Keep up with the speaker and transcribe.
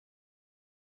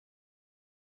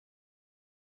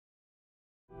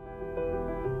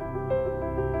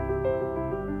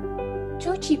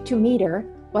cheap to meter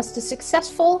was the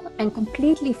successful and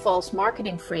completely false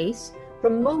marketing phrase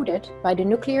promoted by the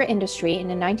nuclear industry in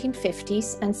the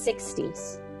 1950s and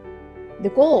 60s. The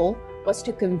goal was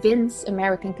to convince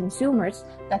American consumers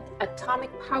that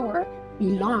atomic power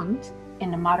belonged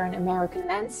in the modern American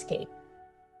landscape.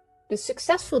 The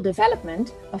successful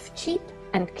development of cheap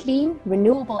and clean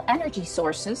renewable energy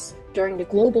sources during the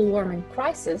global warming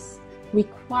crisis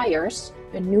requires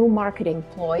a new marketing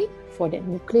ploy for the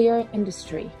nuclear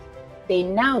industry. They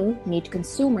now need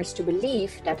consumers to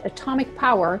believe that atomic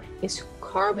power is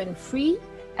carbon-free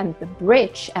and the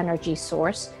bridge energy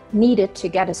source needed to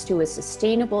get us to a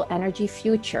sustainable energy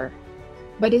future.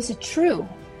 But is it true?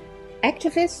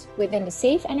 Activists within the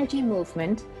safe energy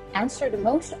movement answer the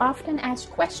most often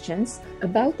asked questions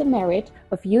about the merit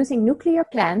of using nuclear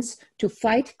plants to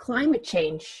fight climate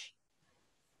change.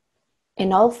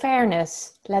 In all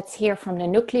fairness, let's hear from the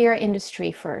nuclear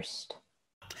industry first.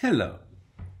 Hello.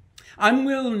 I'm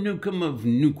Will Newcomb of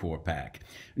NUCORPAC,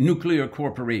 Nuclear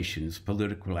Corporation's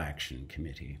Political Action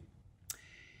Committee.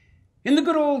 In the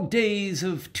good old days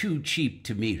of too cheap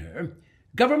to meter,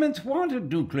 governments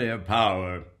wanted nuclear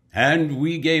power, and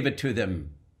we gave it to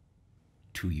them.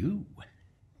 To you.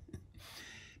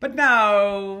 But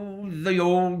now the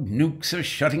old nukes are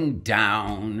shutting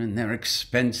down and they're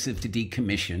expensive to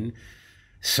decommission.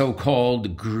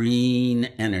 So-called green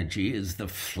energy is the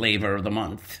flavor of the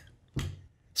month.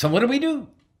 So what do?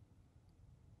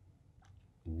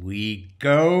 We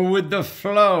go with the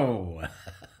flow.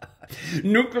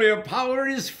 Nuclear power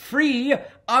is free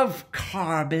of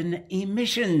carbon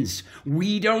emissions.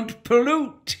 We don't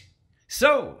pollute.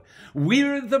 So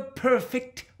we're the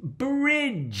perfect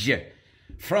bridge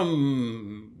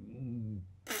from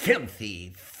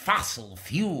filthy fossil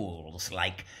fuels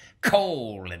like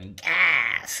coal and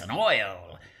gas and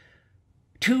oil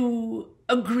to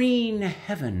a green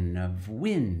heaven of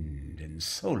wind and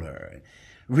solar,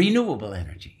 renewable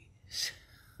energies.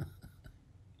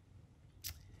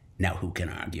 Now, who can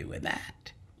argue with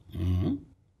that? Mm-hmm.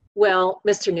 Well,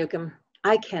 Mr. Newcomb,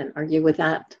 I can argue with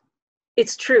that.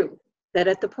 It's true that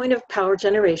at the point of power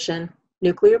generation,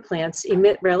 nuclear plants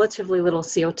emit relatively little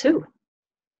CO2.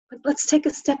 But let's take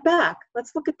a step back.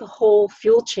 Let's look at the whole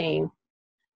fuel chain.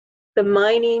 The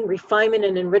mining, refinement,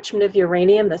 and enrichment of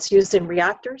uranium that's used in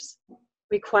reactors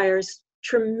requires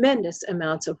tremendous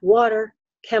amounts of water,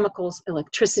 chemicals,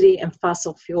 electricity, and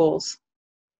fossil fuels.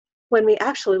 When we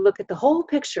actually look at the whole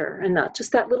picture, and not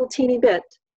just that little teeny bit,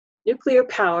 nuclear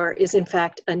power is in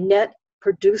fact a net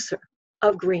producer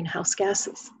of greenhouse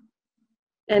gases.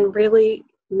 And really,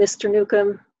 Mr.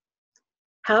 Newcomb,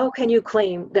 how can you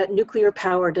claim that nuclear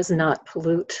power does not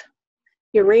pollute?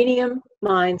 Uranium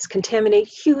mines contaminate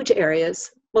huge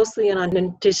areas, mostly on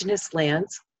indigenous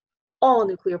lands. All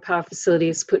nuclear power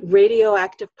facilities put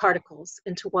radioactive particles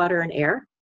into water and air,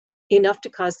 enough to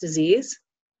cause disease,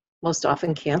 most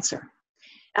often cancer.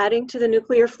 Adding to the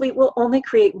nuclear fleet will only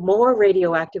create more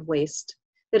radioactive waste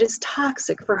that is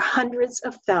toxic for hundreds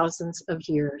of thousands of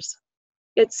years.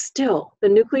 Yet still, the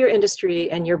nuclear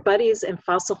industry and your buddies in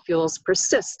fossil fuels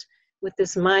persist with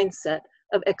this mindset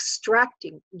of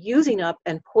extracting, using up,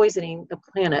 and poisoning the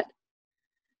planet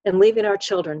and leaving our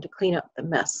children to clean up the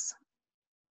mess.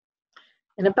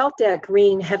 And about that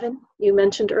green heaven you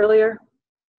mentioned earlier,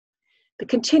 the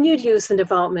continued use and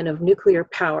development of nuclear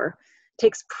power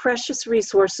takes precious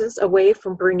resources away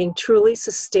from bringing truly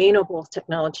sustainable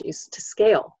technologies to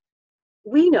scale.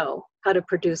 We know how to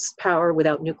produce power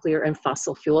without nuclear and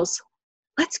fossil fuels.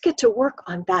 Let's get to work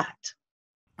on that.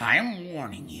 I'm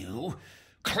warning you,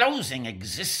 closing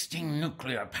existing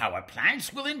nuclear power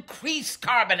plants will increase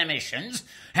carbon emissions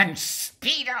and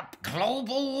speed up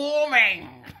global warming.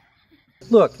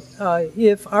 Look,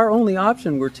 if our only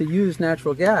option were to use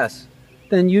natural gas,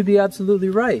 then you'd be absolutely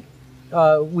right.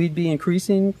 We'd be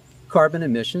increasing carbon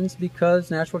emissions because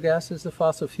natural gas is a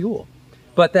fossil fuel.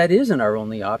 But that isn't our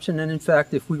only option. And in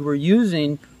fact, if we were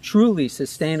using truly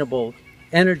sustainable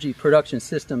energy production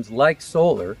systems like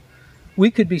solar,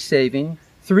 we could be saving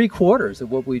 3/4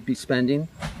 of what we'd be spending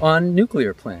on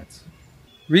nuclear plants.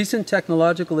 Recent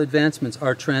technological advancements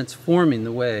are transforming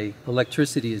the way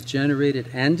electricity is generated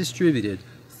and distributed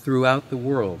throughout the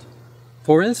world.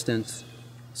 For instance,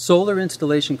 solar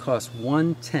installation costs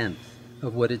 1/10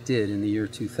 of what it did in the year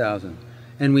 2000.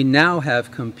 And we now have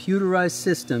computerized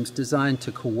systems designed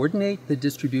to coordinate the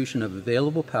distribution of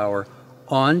available power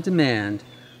on demand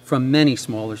from many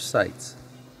smaller sites.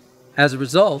 As a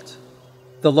result,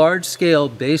 the large-scale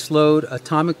baseload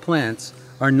atomic plants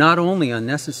are not only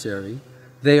unnecessary,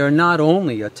 they are not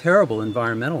only a terrible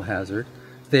environmental hazard,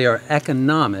 they are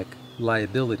economic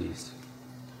liabilities.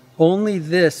 Only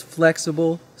this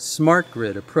flexible, smart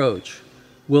grid approach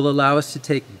will allow us to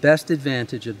take best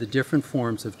advantage of the different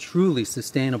forms of truly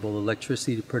sustainable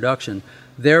electricity production,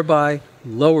 thereby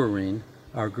lowering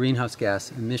our greenhouse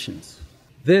gas emissions.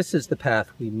 This is the path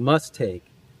we must take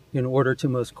in order to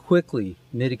most quickly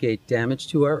mitigate damage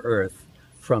to our Earth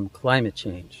from climate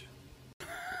change.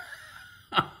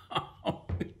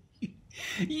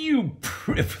 You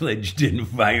privileged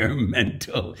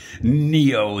environmental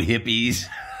neo-hippies.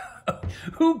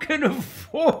 Who can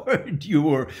afford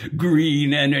your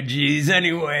green energies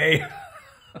anyway?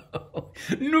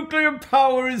 Nuclear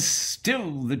power is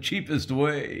still the cheapest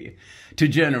way to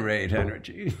generate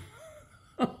energy.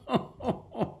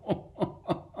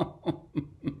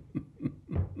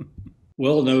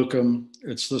 Will Newcomb,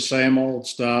 it's the same old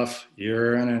stuff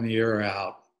year in and year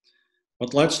out.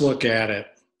 But let's look at it.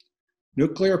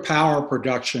 Nuclear power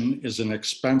production is an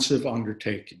expensive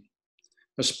undertaking,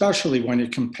 especially when you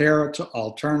compare it to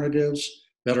alternatives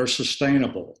that are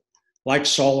sustainable, like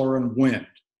solar and wind.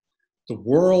 The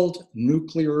World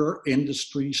Nuclear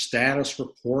Industry Status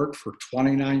Report for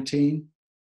 2019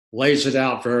 lays it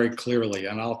out very clearly,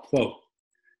 and I'll quote,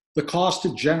 "The cost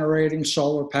of generating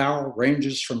solar power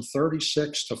ranges from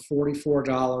 $36 to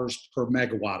 $44 per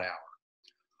megawatt hour,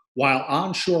 while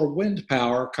onshore wind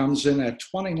power comes in at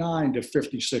 $29 to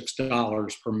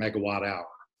 $56 per megawatt hour.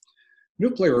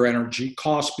 Nuclear energy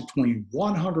costs between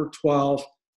 $112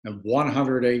 and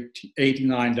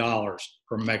 $189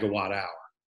 per megawatt hour.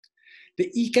 The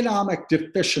economic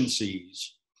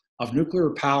deficiencies of nuclear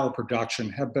power production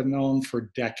have been known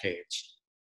for decades.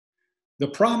 The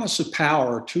promise of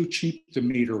power too cheap to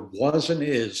meter was and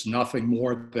is nothing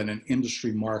more than an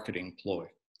industry marketing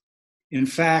ploy. In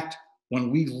fact,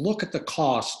 when we look at the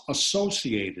costs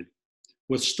associated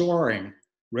with storing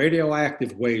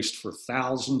radioactive waste for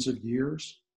thousands of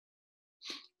years,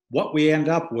 what we end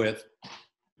up with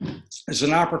is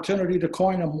an opportunity to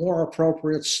coin a more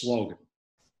appropriate slogan: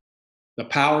 the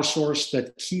power source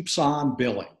that keeps on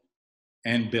billing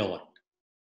and billing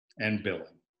and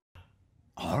billing.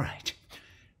 All right.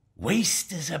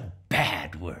 Waste is a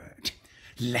bad word.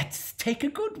 Let's take a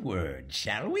good word,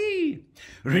 shall we?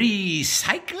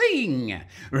 Recycling.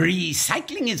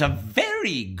 Recycling is a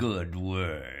very good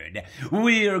word.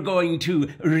 We're going to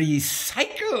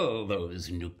recycle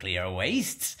those nuclear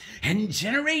wastes and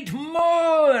generate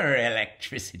more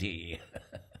electricity.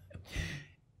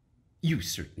 You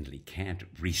certainly can't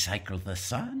recycle the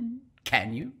sun,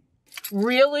 can you?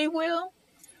 Really, Will?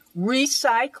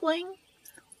 Recycling?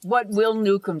 What Will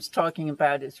Newcomb's talking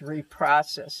about is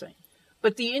reprocessing.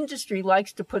 But the industry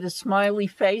likes to put a smiley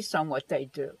face on what they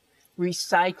do.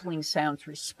 Recycling sounds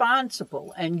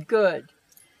responsible and good.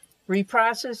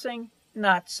 Reprocessing,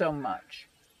 not so much.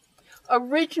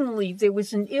 Originally, there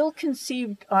was an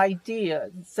ill-conceived idea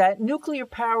that nuclear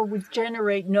power would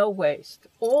generate no waste.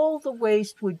 All the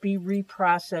waste would be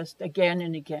reprocessed again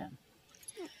and again.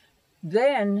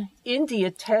 Then,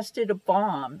 India tested a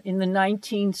bomb in the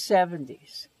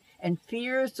 1970s, and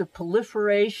fears of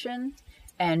proliferation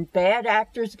and bad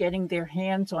actors getting their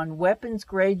hands on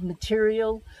weapons-grade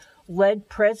material led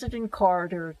President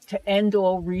Carter to end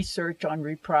all research on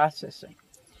reprocessing.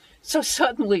 So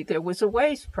suddenly there was a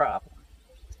waste problem.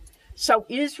 So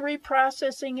is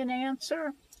reprocessing an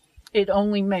answer? It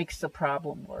only makes the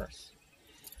problem worse.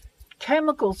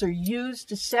 Chemicals are used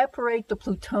to separate the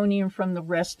plutonium from the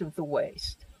rest of the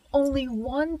waste. Only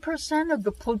 1% of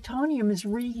the plutonium is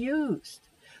reused.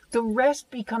 The rest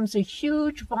becomes a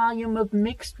huge volume of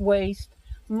mixed waste,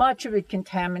 much of it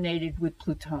contaminated with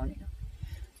plutonium.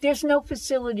 There's no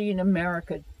facility in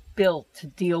America built to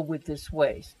deal with this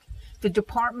waste. The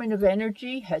Department of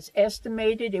Energy has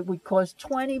estimated it would cost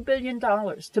 $20 billion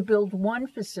to build one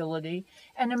facility,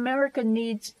 and America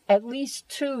needs at least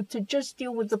 2 to just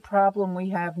deal with the problem we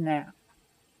have now.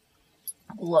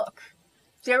 Look,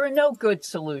 there are no good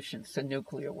solutions to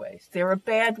nuclear waste. There are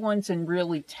bad ones and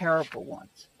really terrible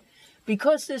ones.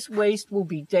 Because this waste will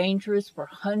be dangerous for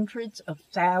hundreds of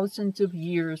thousands of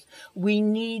years, we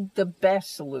need the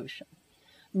best solution.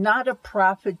 Not a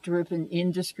profit-driven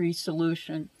industry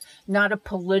solution, not a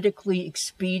politically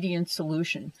expedient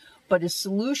solution, but a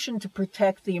solution to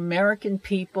protect the American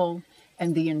people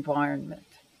and the environment.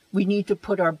 We need to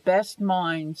put our best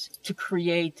minds to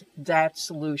create that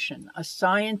solution, a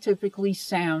scientifically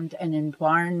sound and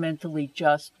environmentally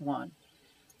just one.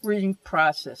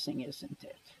 Reprocessing isn't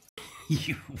it?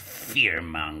 You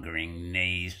fear-mongering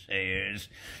naysayers.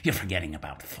 You're forgetting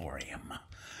about thorium.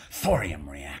 Thorium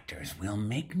reactors will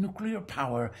make nuclear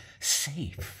power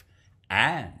safe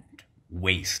and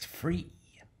waste-free.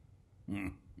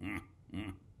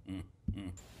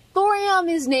 Thorium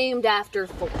is named after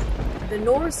Thor, the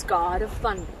Norse god of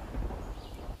thunder.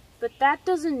 But that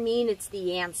doesn't mean it's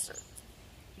the answer.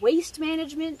 Waste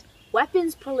management,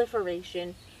 weapons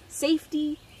proliferation,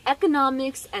 safety,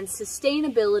 economics, and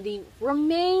sustainability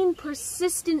remain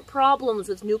persistent problems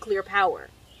with nuclear power.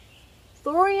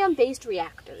 Thorium-based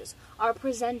reactors are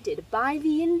presented by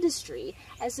the industry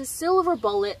as a silver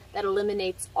bullet that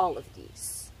eliminates all of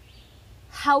these.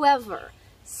 However,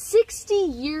 60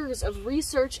 years of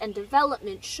research and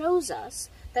development shows us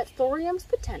that thorium's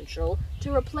potential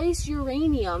to replace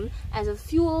uranium as a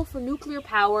fuel for nuclear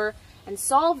power and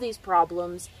solve these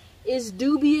problems is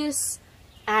dubious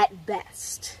at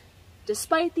best,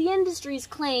 despite the industry's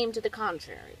claim to the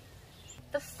contrary.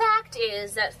 The fact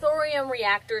is that thorium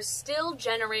reactors still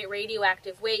generate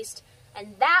radioactive waste,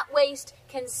 and that waste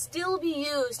can still be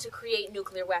used to create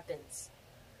nuclear weapons.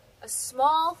 A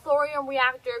small thorium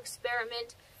reactor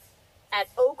experiment at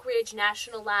Oak Ridge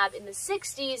National Lab in the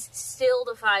 60s still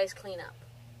defies cleanup.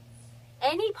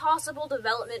 Any possible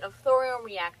development of thorium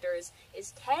reactors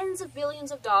is tens of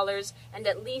billions of dollars and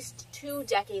at least 2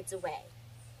 decades away,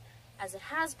 as it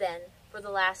has been for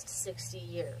the last 60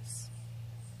 years.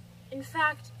 In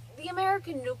fact, the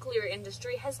American nuclear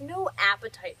industry has no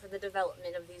appetite for the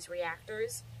development of these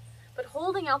reactors, but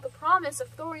holding out the promise of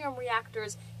thorium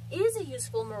reactors is a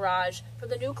useful mirage for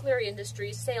the nuclear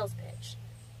industry's sales pitch.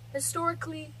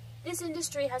 Historically, this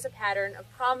industry has a pattern of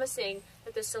promising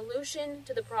that the solution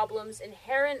to the problems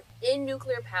inherent in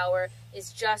nuclear power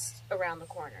is just around the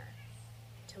corner.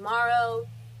 Tomorrow,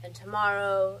 and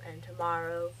tomorrow, and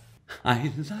tomorrow.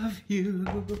 I love you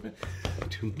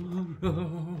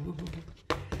tomorrow.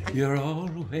 You're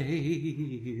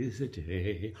always a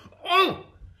day. Oh!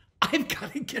 I've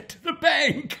got to get to the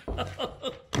bank. Oh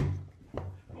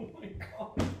my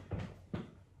God.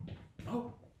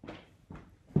 Oh.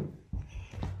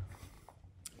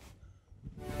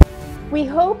 We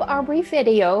hope our brief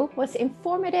video was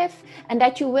informative and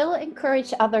that you will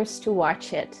encourage others to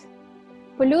watch it.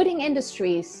 Polluting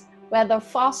industries, whether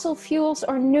fossil fuels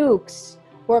or nukes,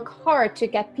 work hard to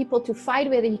get people to fight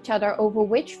with each other over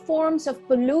which forms of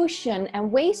pollution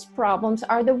and waste problems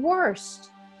are the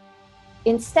worst.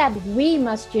 Instead, we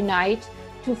must unite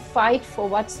to fight for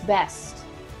what's best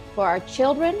for our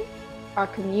children, our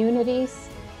communities,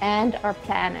 and our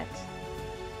planet.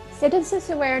 Citizens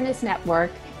Awareness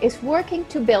Network is working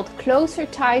to build closer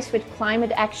ties with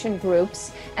climate action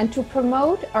groups and to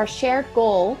promote our shared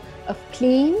goal of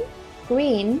clean,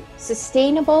 green,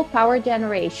 sustainable power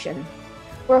generation.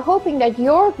 We're hoping that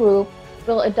your group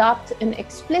will adopt an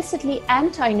explicitly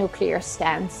anti-nuclear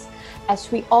stance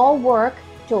as we all work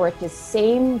toward the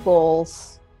same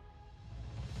goals.